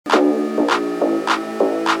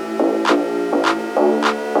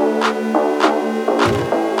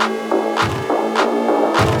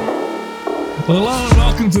Hello and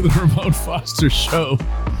welcome to the Ramon Foster Show,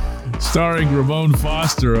 starring Ramon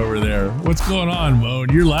Foster over there. What's going on, Moan?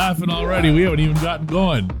 You're laughing already. We haven't even gotten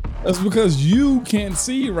going. That's because you can't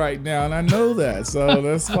see right now, and I know that. So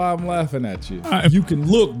that's why I'm laughing at you. You can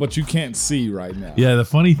look, but you can't see right now. Yeah, the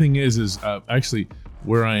funny thing is actually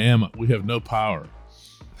where I am, we have no power.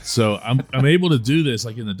 So I'm able to do this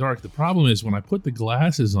like in the dark. The problem is when I put the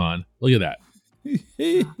glasses on, look at that.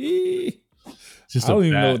 Just I don't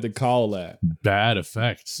even know what to call that. Bad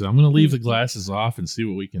effect. So I'm going to leave the glasses off and see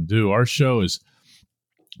what we can do. Our show is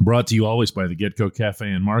brought to you always by the Get Go Cafe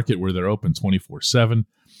and Market, where they're open 24/7,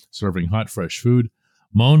 serving hot, fresh food.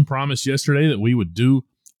 Moan promised yesterday that we would do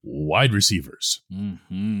wide receivers.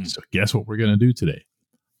 Mm-hmm. So guess what we're going to do today?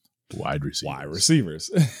 Wide receivers. Wide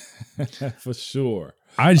receivers. For sure.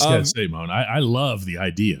 I just got to say, Moan, I love the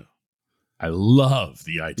idea. I love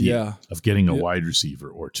the idea of getting a wide receiver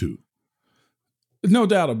or two. No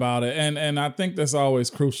doubt about it. And I think that's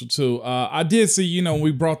always crucial too. I did see,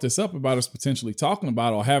 we brought this up about us potentially talking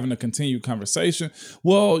about or having a continued conversation.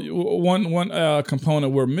 Well, one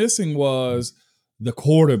component we're missing was the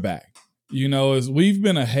quarterback. As we've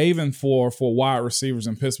been a haven for wide receivers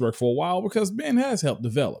in Pittsburgh for a while because Ben has helped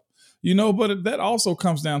develop. But that also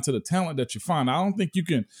comes down to the talent that you find. I don't think you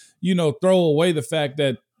can, throw away the fact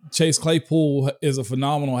that Chase Claypool is a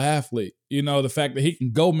phenomenal athlete. The fact that he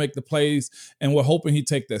can go make the plays, and we're hoping he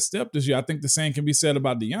take that step this year. I think the same can be said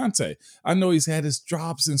about Deontay. I know he's had his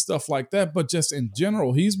drops and stuff like that, but just in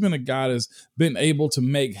general, he's been a guy that's been able to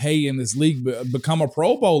make hay in this league, become a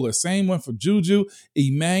Pro Bowler. Same went for Juju,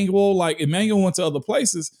 Emmanuel. Like Emmanuel went to other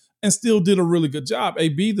places and still did a really good job.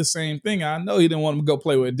 AB, the same thing. I know he didn't want him to go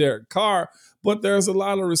play with Derek Carr, but there's a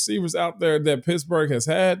lot of receivers out there that Pittsburgh has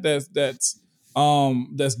had that's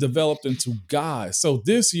developed into guys. So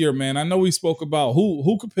this year, man, I know we spoke about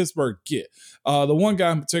who could Pittsburgh get. The one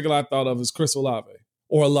guy in particular I thought of is Chris Olave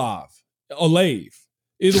or Olave.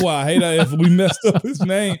 Either way, I hate that if we messed up his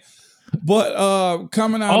name. But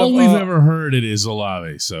coming out all we've ever heard it is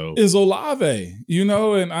Olave. So is Olave,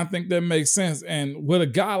 and I think that makes sense. And with a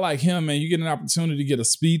guy like him, man, you get an opportunity to get a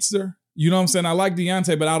speedster. You know what I'm saying? I like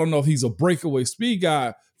Deontay, but I don't know if he's a breakaway speed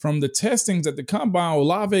guy. From the testings at the combine,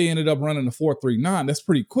 Olave ended up running a 4.39. That's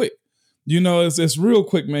pretty quick. It's real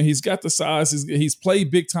quick, man. He's got the size. He's played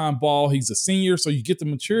big time ball. He's a senior, so you get the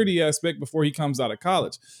maturity aspect before he comes out of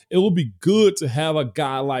college. It will be good to have a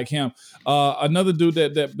guy like him. Another dude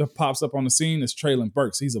that pops up on the scene is Treylon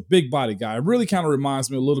Burks. He's a big body guy. It really kind of reminds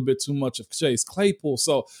me a little bit too much of Chase Claypool.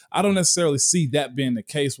 So I don't necessarily see that being the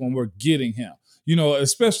case when we're getting him.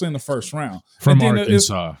 Especially in the first round. From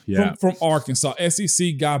Arkansas. From Arkansas.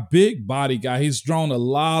 SEC guy, big body guy. He's drawn a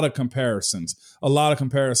lot of comparisons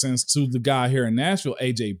to the guy here in Nashville,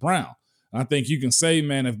 A.J. Brown. I think you can say,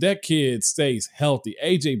 man, if that kid stays healthy,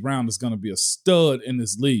 A.J. Brown is going to be a stud in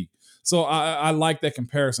this league. So I like that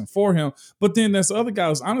comparison for him. But then there's other guy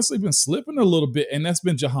who's honestly been slipping a little bit, and that's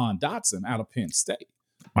been Jahan Dotson out of Penn State.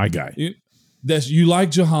 My guy. You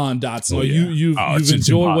like Jahan Dotson. Oh, yeah. You've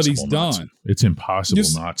enjoyed what he's done. It's impossible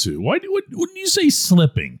not to. Why wouldn't you say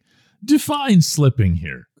slipping? Define slipping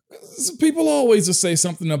here. People always just say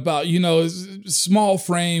something about, small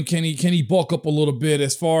frame. Can he bulk up a little bit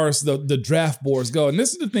as far as the draft boards go? And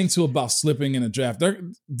this is the thing too about slipping in the draft.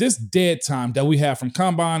 This dead time that we have from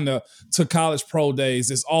combine to college pro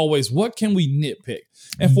days is always what can we nitpick?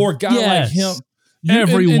 And for a guy like him,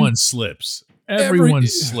 everyone slips. Everyone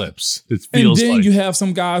slips. It feels and then like you have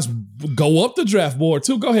some guys go up the draft board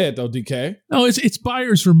too. Go ahead though, DK. No, it's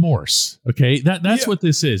buyer's remorse. Okay, that's what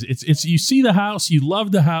this is. It's you see the house, you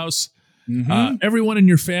love the house. Mm-hmm. Everyone in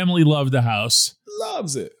your family loved the house,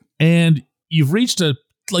 loves it, and you've reached a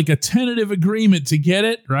tentative agreement to get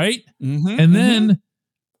it right, and then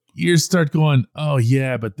you start going, oh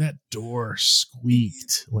yeah, but that door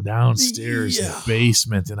squeaked downstairs in the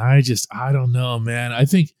basement, and I don't know, man. I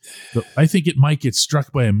think it might get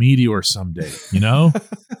struck by a meteor someday,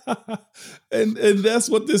 and that's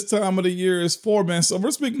what this time of the year is for, man. So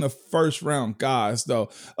we're speaking of first round guys, though.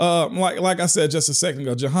 Like I said just a second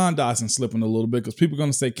ago, Jahan Dotson slipping a little bit because people are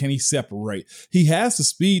going to say, can he separate? He has the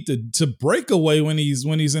speed to break away when he's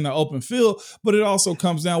in the open field, but it also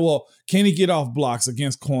comes down, well, can he get off blocks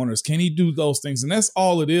against corners? Can he do those things? And that's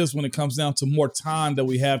all it is when it comes down to more time that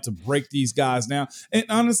we have to break these guys down. And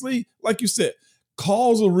honestly, like you said,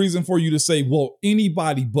 cause a reason for you to say, well,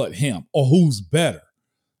 anybody but him or who's better.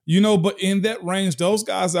 But in that range, those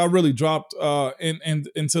guys I really dropped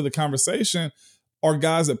into the conversation are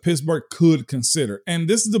guys that Pittsburgh could consider. And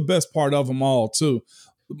this is the best part of them all, too.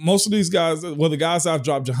 Most of these guys, the guys I've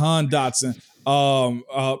dropped, Jahan Dotson,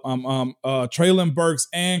 Treylon Burks,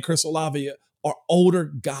 and Chris Olave, are older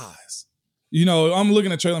guys. You know, I'm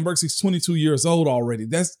looking at Traylon Burks. He's 22 years old already.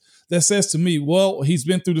 That says to me, well, he's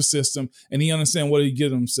been through the system and he understands what he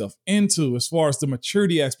get himself into as far as the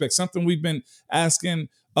maturity aspect, something we've been asking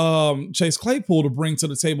Chase Claypool to bring to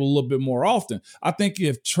the table a little bit more often. I think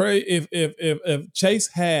if Chase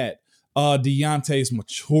had Deontay's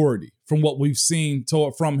maturity from what we've seen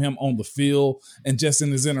from him on the field and just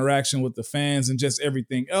in his interaction with the fans and just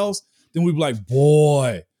everything else, then we'd be like,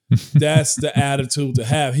 boy, that's the attitude to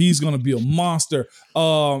have. He's going to be a monster,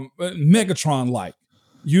 Megatron-like,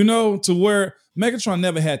 you know, to where Megatron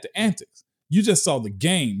never had the antics. You just saw the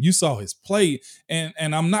game. You saw his play. And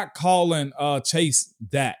I'm not calling Chase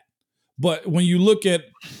that. But when you look at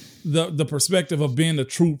the perspective of being a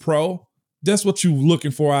true pro, that's what you're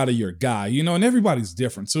looking for out of your guy, you know, and everybody's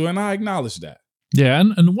different too. And I acknowledge that. Yeah.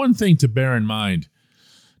 And one thing to bear in mind,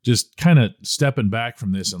 just kind of stepping back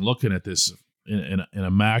from this and looking at this in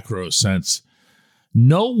a macro sense,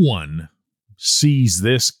 no one sees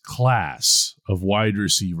this class of wide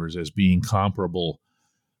receivers as being comparable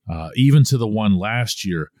even to the one last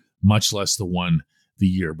year, much less the one the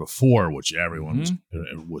year before, which everyone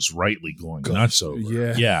was rightly going nuts over.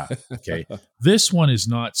 Yeah. Okay. This one is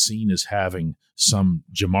not seen as having some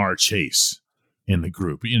Jamar Chase in the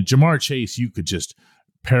group. You know, Jamar Chase, you could just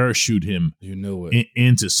parachute him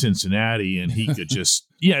into Cincinnati and he could just,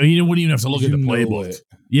 he wouldn't even have to look at the playbook.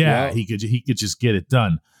 Yeah, he could just get it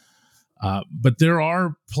done. But there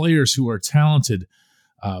are players who are talented.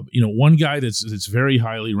 One guy that's very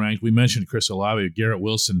highly ranked, we mentioned Chris Olave, Garrett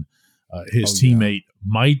Wilson, his teammate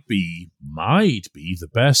might be the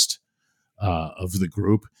best of the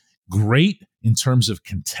group. Great in terms of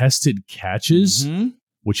contested catches,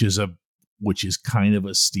 which is kind of a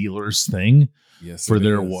Steelers thing for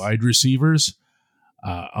their wide receivers.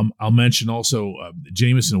 I'll mention also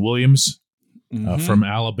Jamison Williams from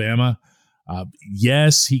Alabama.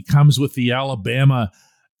 Yes, he comes with the Alabama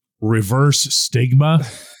reverse stigma,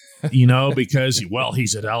 because,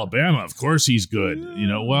 he's at Alabama. Of course he's good.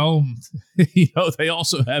 They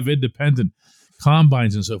also have independent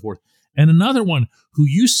combines and so forth. And another one who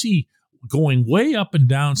you see going way up and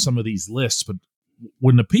down some of these lists, but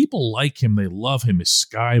when the people like him, they love him, is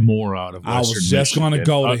Sky Moore out of Western Michigan. I was just going to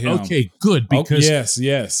go to him. Okay, good. Because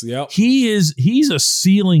yep. He's a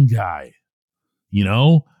ceiling guy,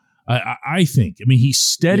 I think. I mean, he's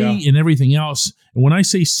steady in everything else. And when I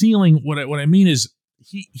say ceiling, what I mean is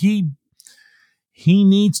he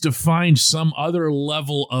needs to find some other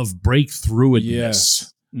level of breakthroughness.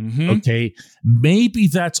 Yes. Okay. Maybe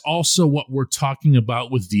that's also what we're talking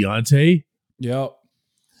about with Deontay. Yep.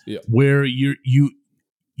 Where you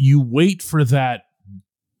wait for that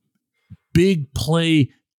big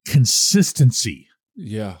play consistency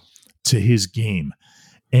to his game.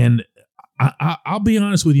 And I'll be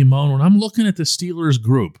honest with you, Moan, when I'm looking at the Steelers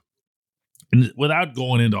group, and without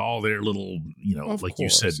going into all their little, you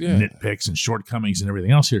said, nitpicks and shortcomings and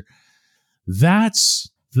everything else here, that's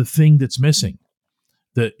the thing that's missing.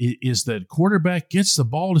 That quarterback gets the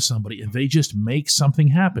ball to somebody and they just make something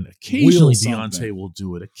happen. Occasionally Deontay will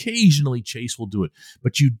do it. Occasionally Chase will do it.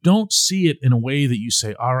 But you don't see it in a way that you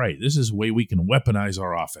say, all right, this is a way we can weaponize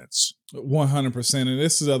our offense. 100%. And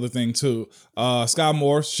this is the other thing too. Sky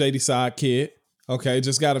Moore, shady side kid. Okay,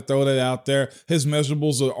 just got to throw that out there. His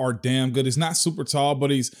measurables are damn good. He's not super tall,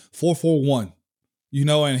 but he's 4'1".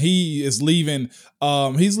 And he is leaving.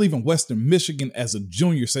 He's leaving Western Michigan as a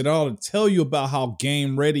junior. So that ought to tell you about how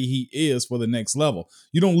game ready he is for the next level.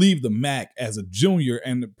 You don't leave the MAC as a junior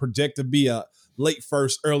and project to be a late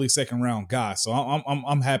first, early second round guy. So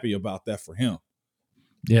I'm happy about that for him.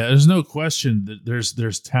 Yeah, there's no question that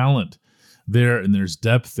there's talent there and there's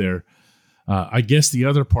depth there. I guess the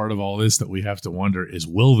other part of all this that we have to wonder is,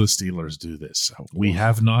 will the Steelers do this? We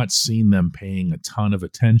have not seen them paying a ton of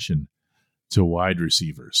attention to wide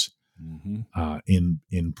receivers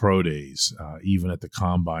in pro days, even at the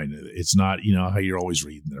combine. It's not, how you're always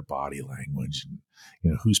reading their body language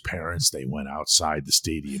and, whose parents they went outside the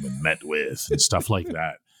stadium and met with and stuff like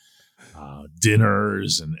that.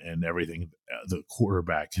 Dinners and everything. The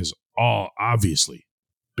quarterback has all obviously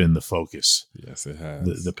been the focus. Yes, it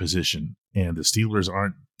has. The position. And the Steelers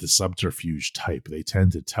aren't the subterfuge type. They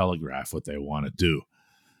tend to telegraph what they want to do.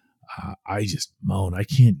 I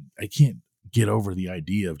can't get over the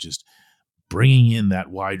idea of just bringing in that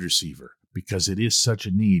wide receiver, because it is such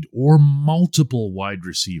a need, or multiple wide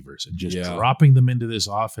receivers, and just dropping them into this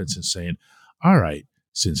offense and saying, all right,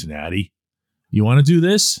 Cincinnati, you want to do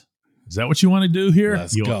this? Is that what you want to do here?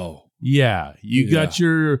 Let's go. Yeah. You got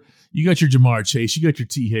your Jamar Chase, you got your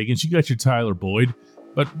T. Higgins, you got your Tyler Boyd,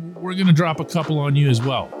 but we're going to drop a couple on you as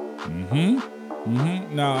well.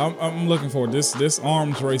 No, I'm looking forward. This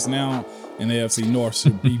arms race now in the AFC North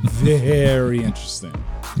should be very interesting.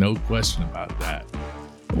 No question about that.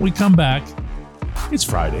 When we come back, it's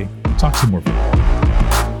Friday. Talk some more football.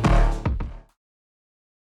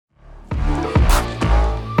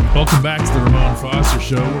 Welcome back to the Ramon Foster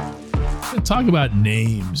Show. We're going to talk about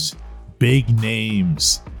names, big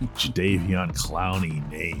names, Jadeveon Clowney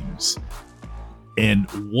names, and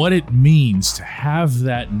what it means to have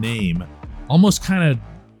that name almost kind of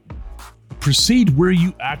precede where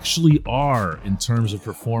you actually are in terms of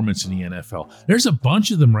performance in the NFL. There's a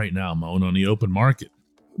bunch of them right now, Moan, on the open market.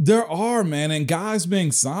 There are, man, and guys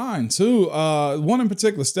being signed too. One in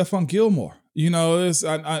particular, Stephon Gilmore. You know,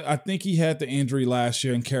 I think he had the injury last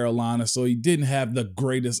year in Carolina, so he didn't have the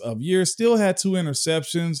greatest of years. Still had 2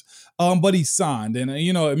 interceptions, but he signed. And,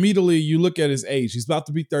 immediately you look at his age. He's about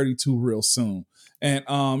to be 32 real soon. And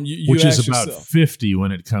which is about 50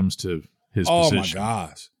 when it comes to his position. Oh, my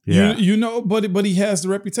gosh. Yeah. But he has the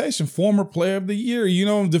reputation. Former player of the year,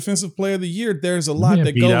 defensive player of the year. There's a lot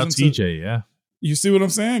that goes into TJ, yeah. You see what I'm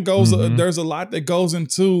saying? There's a lot that goes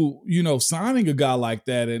into, signing a guy like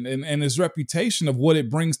that and his reputation of what it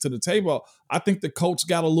brings to the table. I think the coach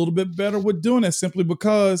got a little bit better with doing that simply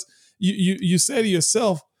because you say to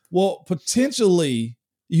yourself, well, potentially,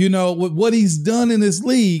 with what he's done in this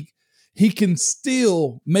league, he can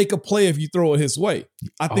still make a play if you throw it his way.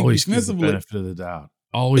 I think always defensively, give the benefit of the doubt.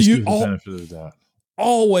 Always give the benefit of the doubt.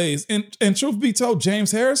 Always. And truth be told,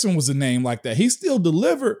 James Harrison was a name like that. He still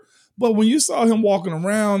delivered. But when you saw him walking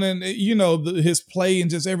around and, his play and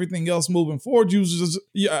just everything else moving forward,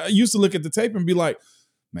 I used to look at the tape and be like,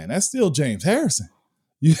 man, that's still James Harrison.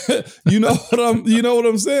 You know what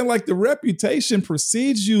I'm saying? Like the reputation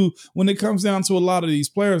precedes you when it comes down to a lot of these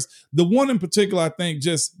players. The one in particular, I think,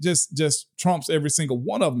 just trumps every single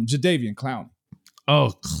one of them, Jadeveon Clowney.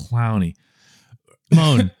 Oh, Clowney.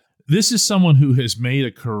 Moan, this is someone who has made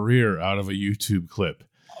a career out of a YouTube clip.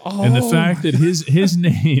 And the fact that his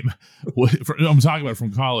name, I'm talking about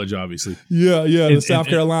from college, obviously. Yeah, the South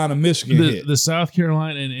Carolina, Michigan. The South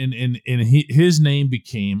Carolina, and his name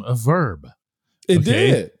became a verb. It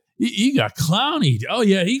did. You got clownied. Oh,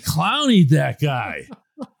 yeah, he clownied that guy.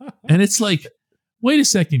 And it's like, wait a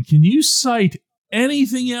second, can you cite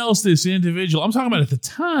anything else this individual, I'm talking about at the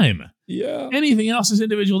time. Yeah. Anything else this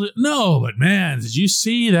individual did? No, but man, did you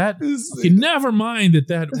see that? Okay, never mind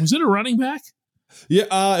that was it a running back?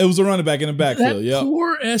 Yeah, it was a running back in the backfield. Yeah,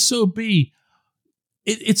 poor SOB.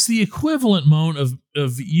 It's the equivalent, Moan,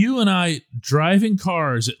 of you and I driving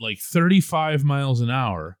cars at like 35 miles an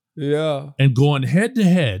hour. Yeah, and going head to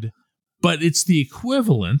head, but it's the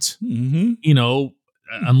equivalent.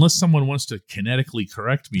 Unless someone wants to kinetically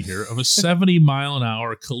correct me here, of a 70 mile an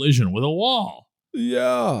hour collision with a wall.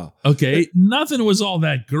 Yeah. Okay, nothing was all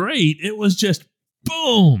that great. It was just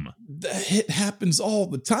boom. It happens all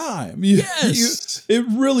the time. Yes. It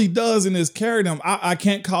really does, and it's carried him. I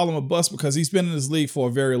can't call him a bust because he's been in this league for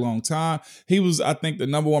a very long time. He was, I think, the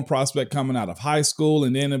number 1 prospect coming out of high school,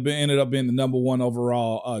 and then ended up being the number 1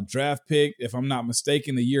 overall draft pick, if I'm not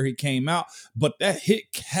mistaken, the year he came out. But that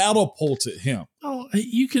hit catapulted him. Oh,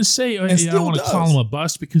 you can say, I don't want to call him a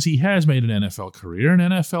bust because he has made an NFL career, and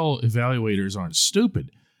NFL evaluators aren't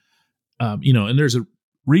stupid. And there's a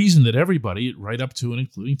reason that everybody, right up to and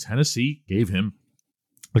including Tennessee, gave him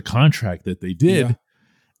the contract that they did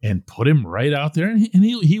and put him right out there. And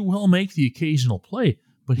he will make the occasional play,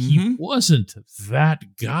 but he wasn't that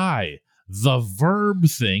guy. The verb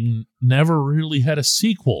thing never really had a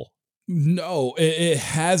sequel. No, it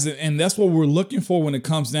hasn't. And that's what we're looking for when it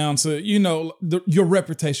comes down to, your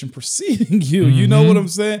reputation preceding you. You know what I'm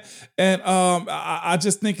saying? And I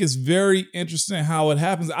just think it's very interesting how it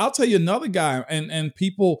happens. I'll tell you another guy, and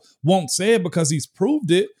people won't say it because he's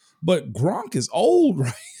proved it, but Gronk is old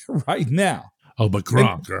right now. Oh, but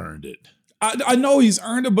Gronk earned it. I know he's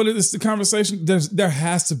earned it, but it's the conversation. There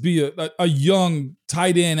has to be a young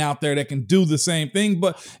tight end out there that can do the same thing.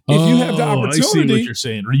 But if you have the opportunity, I see what you're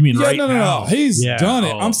saying. Or you mean right now? No. He's done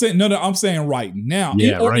it. I'm saying I'm saying right now,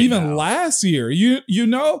 or right even now. Last year.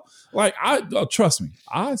 Like trust me,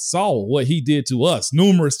 I saw what he did to us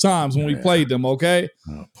numerous times when we played them. Okay,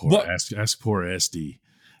 ask poor SD.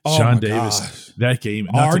 Sean Davis, gosh. That game,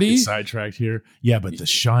 not to get sidetracked here. Yeah, but the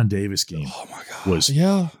Sean Davis game was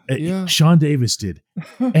Sean Davis did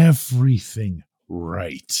everything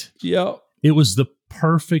right. Yeah. It was the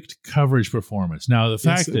perfect coverage performance. Now, the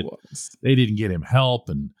fact that they didn't get him help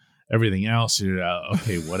and everything else,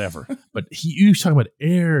 okay, whatever. But you was talking about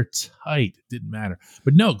airtight, didn't matter.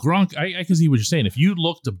 But no, Gronk, I can see what you're saying. If you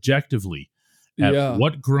looked objectively at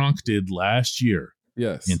what Gronk did last year,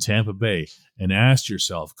 Yes. in Tampa Bay and asked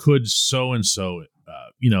yourself, could so-and-so,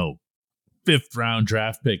 fifth round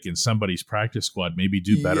draft pick in somebody's practice squad maybe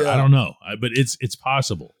do better? Yeah. I don't know, but it's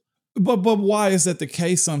possible. But why is that the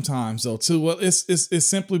case sometimes though too? Well, it's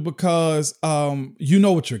simply because you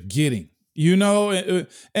know what you're getting.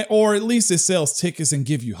 Or at least it sells tickets and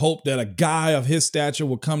give you hope that a guy of his stature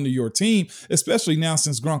will come to your team, especially now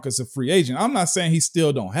since Gronk is a free agent. I'm not saying he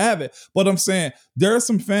still don't have it, but I'm saying there are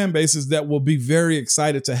some fan bases that will be very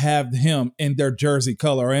excited to have him in their jersey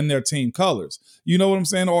color or in their team colors. You know what I'm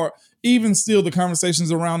saying? Or even still the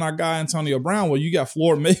conversations around our guy Antonio Brown, where you got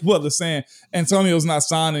Floyd Mayweather saying Antonio's not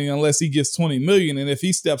signing unless he gets $20 million, and if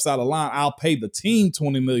he steps out of line, I'll pay the team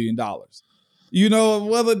 $20 million.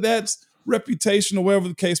 Whether that's reputation or whatever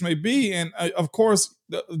the case may be. And of course,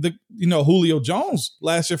 the Julio Jones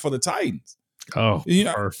last year for the Titans. Oh,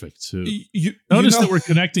 perfect too. Notice that we're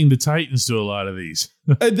connecting the Titans to a lot of these.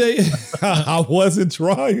 I wasn't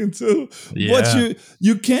trying to, but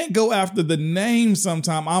you can't go after the name.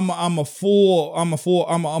 Sometime I'm a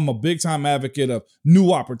big time advocate of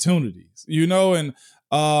new opportunities. And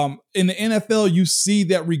in the NFL, you see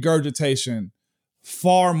that regurgitation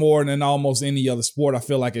far more than almost any other sport, I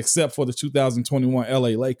feel like, except for the 2021 LA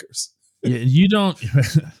Lakers. Yeah, you don't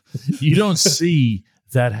see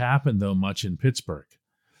that happen though much in Pittsburgh.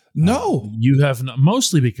 No, you have not,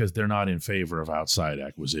 mostly because they're not in favor of outside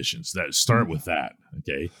acquisitions. That start with that,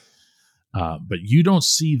 okay? But you don't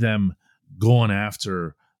see them going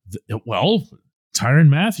after Tyrann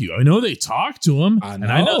Mathieu. I know they talked to him.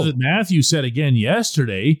 And I know that Mathieu said again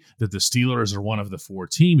yesterday that the Steelers are one of the 4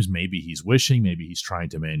 teams. Maybe he's wishing, maybe he's trying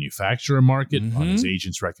to manufacture a market on his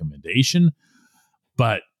agent's recommendation.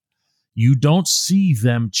 But you don't see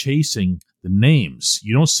them chasing the names.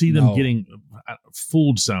 You don't see them getting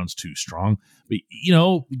fooled, sounds too strong. But,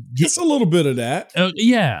 it's a little bit of that.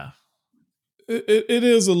 Yeah. It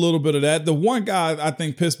is a little bit of that. The one guy I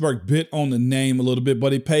think Pittsburgh bit on the name a little bit,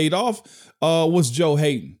 but he paid off, was Joe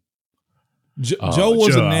Hayden. Joe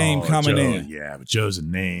was a name coming in. Yeah, but Joe's a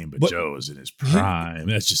name, but Joe is in his prime.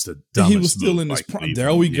 That's just the dumbest He was still move in his prime.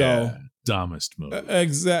 There we go. Dumbest move.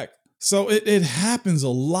 Exact. So it happens a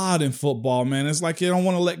lot in football, man. It's like you don't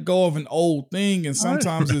want to let go of an old thing, and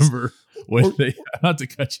sometimes not to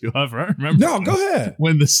cut you off. I remember. No, go ahead.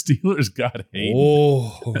 When the Steelers got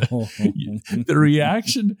Hayden, the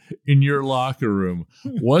reaction in your locker room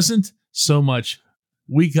wasn't so much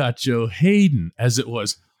 "we got Joe Hayden" as it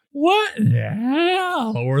was, "What the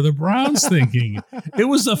hell were the Browns thinking?" It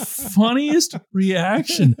was the funniest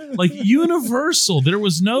reaction, like universal. There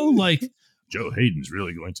was no like, Joe Hayden's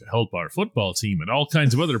really going to help our football team and all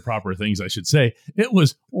kinds of other proper things, I should say. It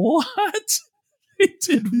was, what? He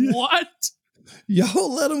did what?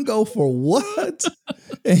 Y'all let him go for what?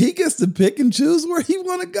 And he gets to pick and choose where he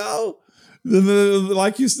want to go.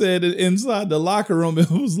 Like you said, inside the locker room,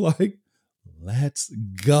 it was like, let's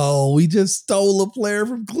go. We just stole a player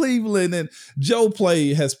from Cleveland. And Joe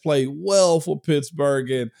has played well for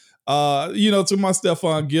Pittsburgh. And, to my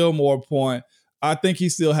Stephon Gilmore point, I think he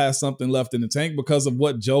still has something left in the tank because of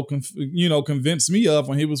what Joe, convinced me of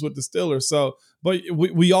when he was with the Steelers. So, but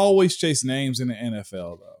we always chase names in the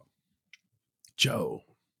NFL, though. Joe,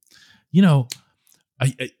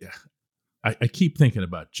 I keep thinking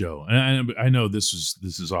about Joe, and I know this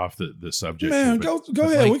is off the subject. Man, go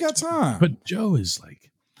ahead. We got time. But Joe is like,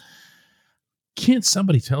 can't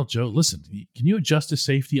somebody tell Joe, listen, can you adjust to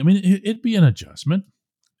safety? I mean, it'd be an adjustment.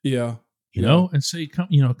 Yeah. And say,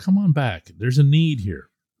 come on back. There's a need here.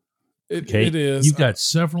 It is. You've got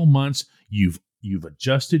several months. You've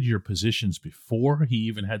adjusted your positions before. He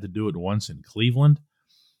even had to do it once in Cleveland.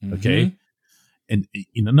 Okay. And,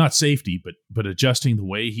 not safety, but adjusting the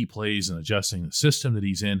way he plays and adjusting the system that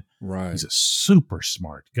he's in. Right. He's a super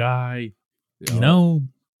smart guy.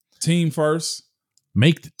 Team first.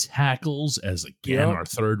 Make the tackles, as again, our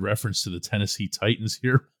third reference to the Tennessee Titans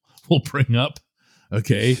here we'll bring up.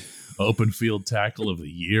 Okay. Open field tackle of the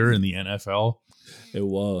year in the NFL. It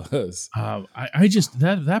was. I just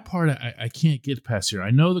that part I can't get past here. I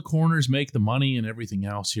know the corners make the money and everything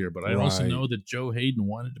else here, but I also know that Joe Hayden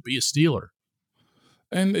wanted to be a Steeler.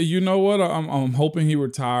 And you know what? I'm hoping he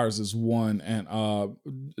retires as one. And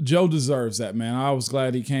Joe deserves that, man. I was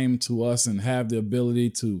glad he came to us and have the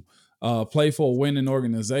ability to play for a winning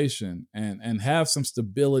organization and have some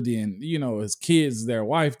stability and, his kids, their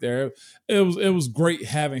wife there. It was great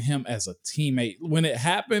having him as a teammate. When it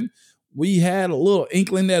happened, we had a little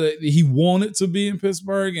inkling that he wanted to be in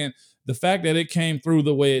Pittsburgh, and the fact that it came through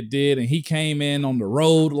the way it did and he came in on the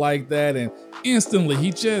road like that and instantly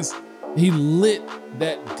he just He lit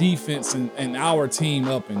that defense and our team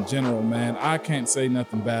up in general, man. I can't say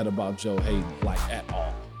nothing bad about Joe Hayden, like at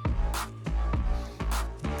all.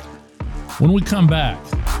 When we come back,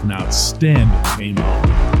 an outstanding game.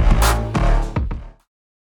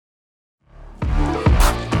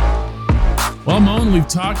 Well, Moan, we've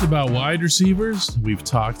talked about wide receivers. We've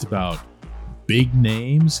talked about big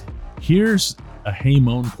names. Here's a Hey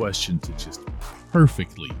Moan question to just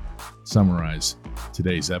perfectly summarize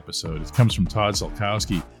today's episode. It comes from Todd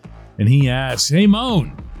Zolkowski, and he asks, Hey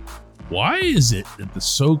Moan, why is it that the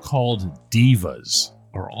so-called divas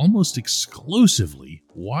are almost exclusively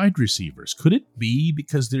wide receivers? Could it be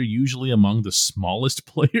because they're usually among the smallest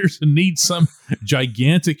players and need some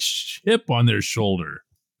gigantic chip on their shoulder?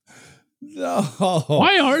 No.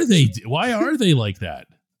 Why are they like that?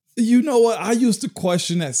 You know what? I used to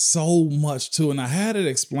question that so much too, and I had it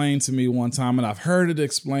explained to me one time, and I've heard it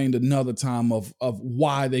explained another time of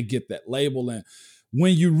why they get that label. And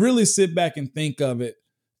when you really sit back and think of it,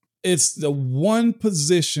 it's the one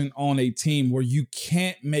position on a team where you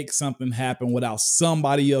can't make something happen without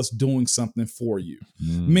somebody else doing something for you.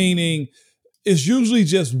 Meaning, it's usually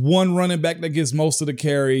just one running back that gets most of the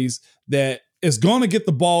carries that is going to get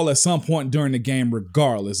the ball at some point during the game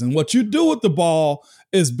regardless. And what you do with the ball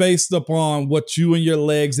is based upon what you and your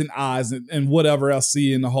legs and eyes and whatever else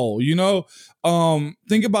see in the hole. You know,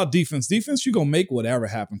 think about defense. Defense, you're going to make whatever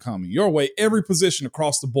happen coming your way, every position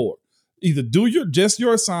across the board. Either do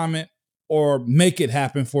your assignment or make it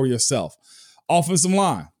happen for yourself. Offensive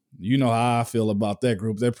line, you know how I feel about that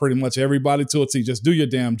group. They're pretty much everybody to a T. Just do your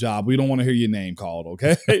damn job. We don't want to hear your name called,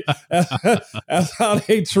 okay? That's how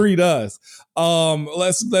they treat us.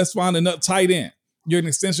 Let's find a tight end. You're an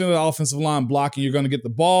extension of the offensive line blocking. You're going to get the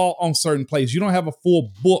ball on certain plays. You don't have a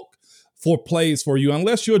full book for plays for you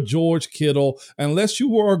unless you're George Kittle, unless you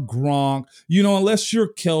were a Gronk, unless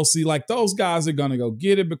you're Kelsey. Like, those guys are going to go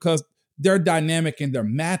get it because they're dynamic and their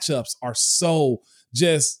matchups are so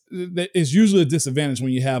just, it's usually a disadvantage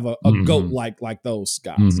when you have a GOAT like those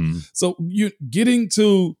guys. So you getting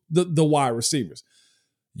to the wide receivers,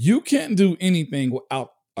 you can't do anything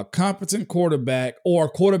without a competent quarterback or a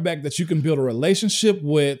quarterback that you can build a relationship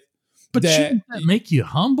with. But shouldn't that make you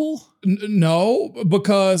humble? No,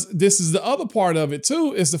 because this is the other part of it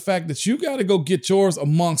too, is the fact that you got to go get yours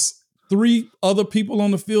amongst 3 other people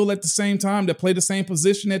on the field at the same time that play the same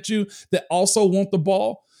position at you, that also want the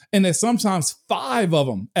ball. And there's sometimes 5 of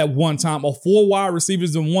them at one time, or 4 wide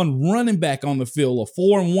receivers and 1 running back on the field, or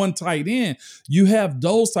 4 and 1 tight end. You have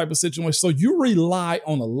those type of situations. So you rely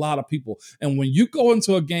on a lot of people. And when you go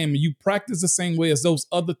into a game and you practice the same way as those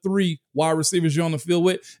other 3 wide receivers you're on the field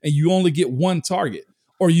with, and you only get 1 target,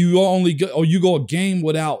 or you go a game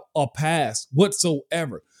without a pass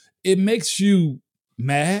whatsoever, it makes you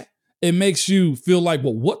mad. It makes you feel like,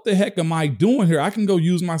 well, what the heck am I doing here? I can go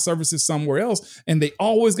use my services somewhere else. And they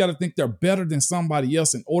always got to think they're better than somebody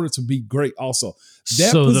else in order to be great also.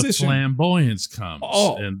 The flamboyance comes.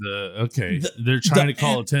 They're trying to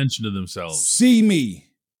call attention to themselves. See me.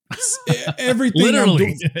 Everything literally.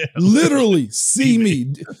 I'm doing. Literally, see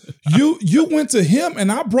me. You went to him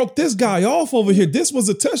and I broke this guy off over here. This was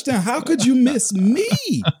a touchdown. How could you miss me?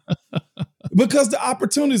 Because the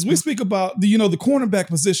opportunities we speak about, the cornerback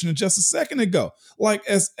position in just a second ago, like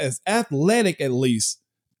as athletic at least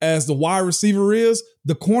as the wide receiver is,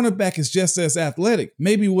 the cornerback is just as athletic,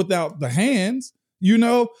 maybe without the hands,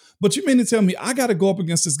 But you mean to tell me I got to go up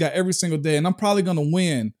against this guy every single day, and I'm probably going to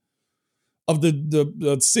win of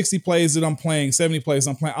the 60 plays that I'm playing, 70 plays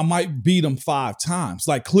I'm playing, I might beat him 5 times,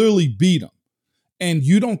 like clearly beat him. And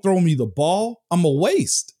you don't throw me the ball, I'm a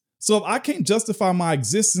waste. So if I can't justify my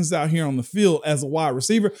existence out here on the field as a wide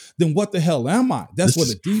receiver, then what the hell am I? That's where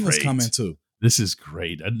the divas come into. This is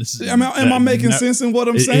great. Am I making sense in what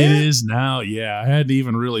I'm saying? It is now. Yeah, I had to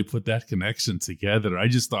even really put that connection together. I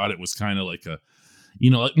just thought it was kind of like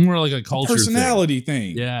more like a culture personality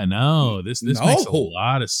thing. Yeah, no, this makes a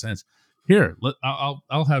lot of sense. Here,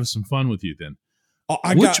 I'll have some fun with you then.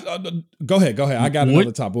 Go ahead. I got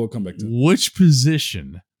another topic. We'll come back to it. Which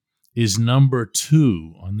position is number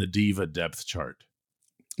 2 on the diva depth chart?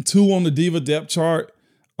 2 on the diva depth chart.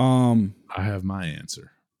 I have my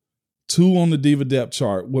answer. 2 on the diva depth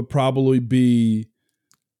chart would probably be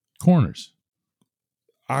corners.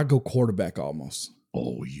 I go quarterback almost.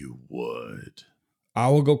 Oh, you would. I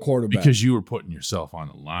will go quarterback because you were putting yourself on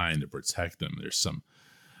the line to protect them. There's some,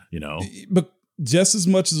 but just as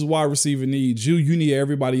much as a wide receiver needs you need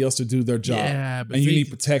everybody else to do their job. Yeah, but and you need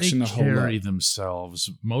protection to hold up. Carry themselves.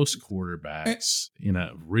 Most quarterbacks in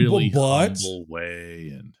a really humble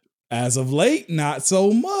way, and as of late, not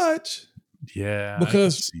so much. Yeah,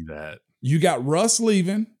 because I can see that You got Russ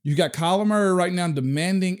leaving. You got Kyler Murray right now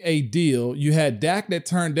demanding a deal. You had Dak that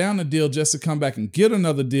turned down the deal just to come back and get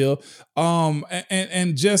another deal.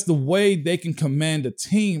 And just the way they can command a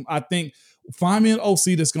team, I think, find me an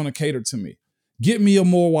OC that's going to cater to me. Get me a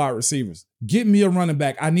more wide receivers. Get me a running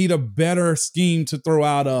back. I need a better scheme to throw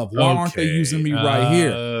out of. Why aren't they using me right here?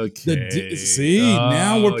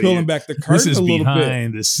 Now we're peeling back the curtain a little bit.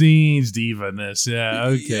 Behind the scenes diva-ness. Yeah,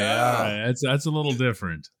 okay. Yeah. All right. That's a little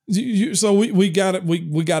different. So we got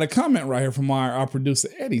a comment right here from our producer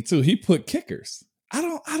Eddie too. He put kickers.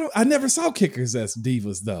 I never saw kickers as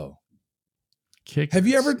divas though. Kickers. Have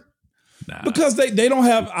you ever? Nah. Because they don't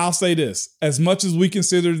have, I'll say this, as much as we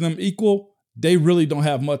consider them equal, they really don't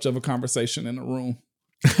have much of a conversation in the room.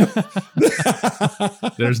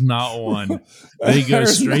 There's not one. They go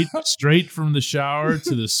straight from the shower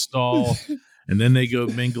to the stall, and then they go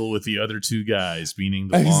mingle with the other two guys, meaning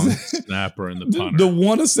the long snapper and the punter. The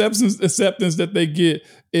one acceptance that they get,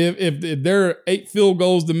 if there are 8 field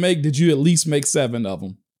goals to make, did you at least make 7 of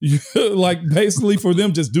them? Like basically for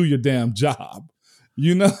them, just do your damn job,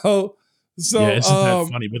 you know? So, yeah, isn't that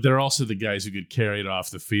funny? But they're also the guys who get carried off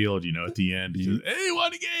the field, at the end. Just, hey,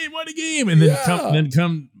 won a game. And then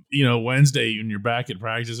come, Wednesday when you're back at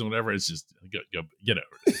practice and whatever, it's just, go get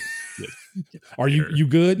over it. Are you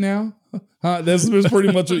good now? Huh? That's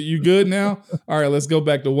pretty much what, you good now? All right, let's go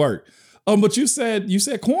back to work. But you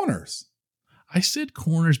said corners. I said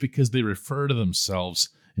corners because they refer to themselves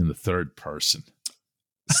in the third person.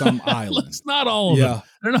 Some island. It's not all of them.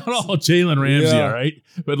 They're not all Jalen Ramsey, all right?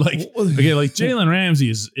 But Jalen Ramsey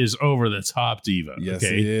is over the top diva. Yes,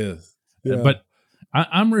 okay? he is. Yeah. But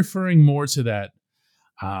I'm referring more to that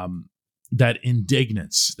that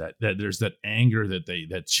indignance, that there's that anger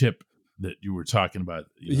that chip that you were talking about,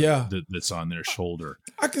 that's on their shoulder.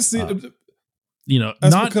 I can see it.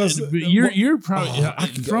 That's not because you're probably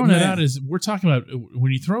throwing it out as we're talking about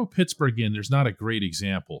when you throw Pittsburgh in. There's not a great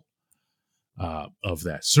example of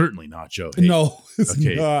that. Certainly not Joe Hayden. No, it's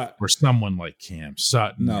not. Or someone like Cam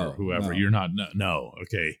Sutton or whoever. No. You're not. No.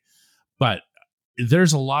 Okay. But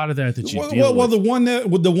there's a lot of that you deal with. Well,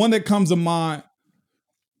 the one that comes to mind,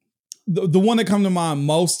 the one that comes to mind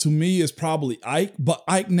most to me is probably Ike, but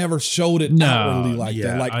Ike never showed it outwardly like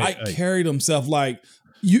that. Like Ike carried himself like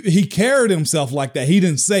he carried himself like that. He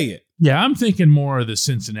didn't say it. Yeah, I'm thinking more of the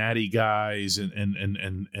Cincinnati guys and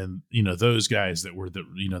those guys that were the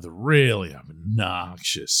really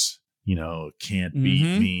obnoxious, can't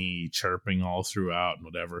beat me, chirping all throughout and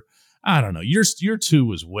whatever. I don't know. Your 2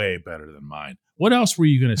 was way better than mine. What else were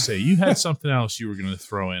you going to say? You had something else you were going to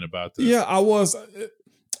throw in about this. Yeah, I was.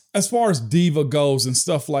 As far as diva goes and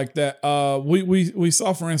stuff like that, we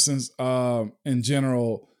saw, for instance, in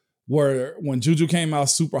general, where when Juju came out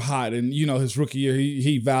super hot and, his rookie year,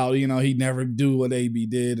 he vowed, he'd never do what AB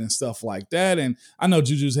did and stuff like that. And I know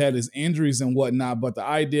Juju's had his injuries and whatnot, but the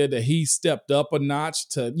idea that he stepped up a notch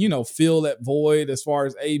to, fill that void as far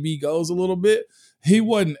as AB goes a little bit, he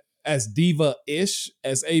wasn't as diva-ish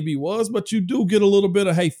as AB was, but you do get a little bit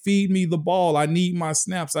of, hey, feed me the ball. I need my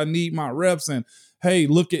snaps. I need my reps. And, hey,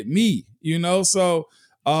 look at me, So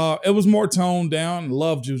it was more toned down.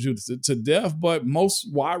 Love Juju to death, but most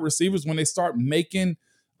wide receivers, when they start making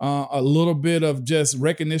a little bit of just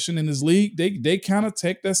recognition in this league, they kind of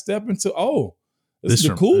take that step into, this is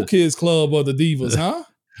the cool kids club of the divas, huh?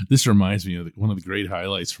 This reminds me of one of the great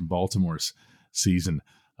highlights from Baltimore's season,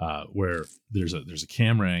 where there's a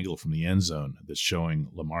camera angle from the end zone that's showing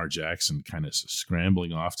Lamar Jackson kind of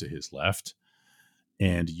scrambling off to his left,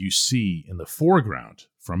 and you see in the foreground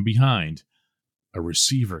from behind a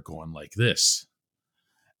receiver going like this,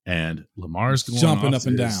 and Lamar's going jumping up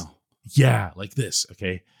and down. Yeah, like this.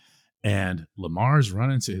 Okay. And Lamar's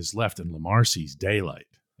running to his left, and Lamar sees daylight,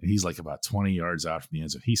 and he's like about 20 yards out from the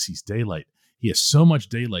end zone. He sees daylight. He has so much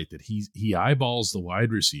daylight that he eyeballs the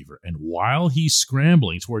wide receiver, and while he's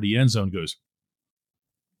scrambling toward the end zone, goes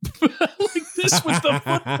like this with the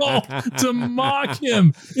football to mock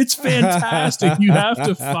him. It's fantastic. You have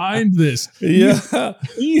to find this. Yeah. Can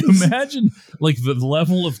you imagine like the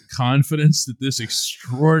level of confidence that this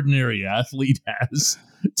extraordinary athlete has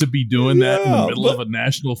to be doing that in the middle of a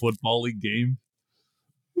National Football League game?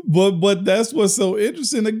 But that's what's so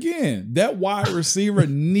interesting. Again, that wide receiver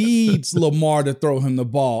needs Lamar to throw him the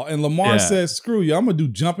ball. And Lamar says, screw you, I'm going to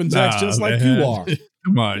do jumping jacks just like you are.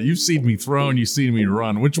 Come on, you've seen me throw and you've seen me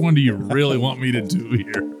run. Which one do you really want me to do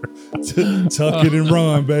here? Tuck it and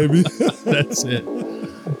run, baby. That's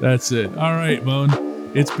it. All right, Moan.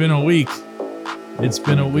 It's been a week. Let's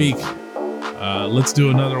do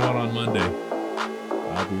another one on Monday.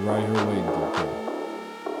 I'll be right here waiting for you.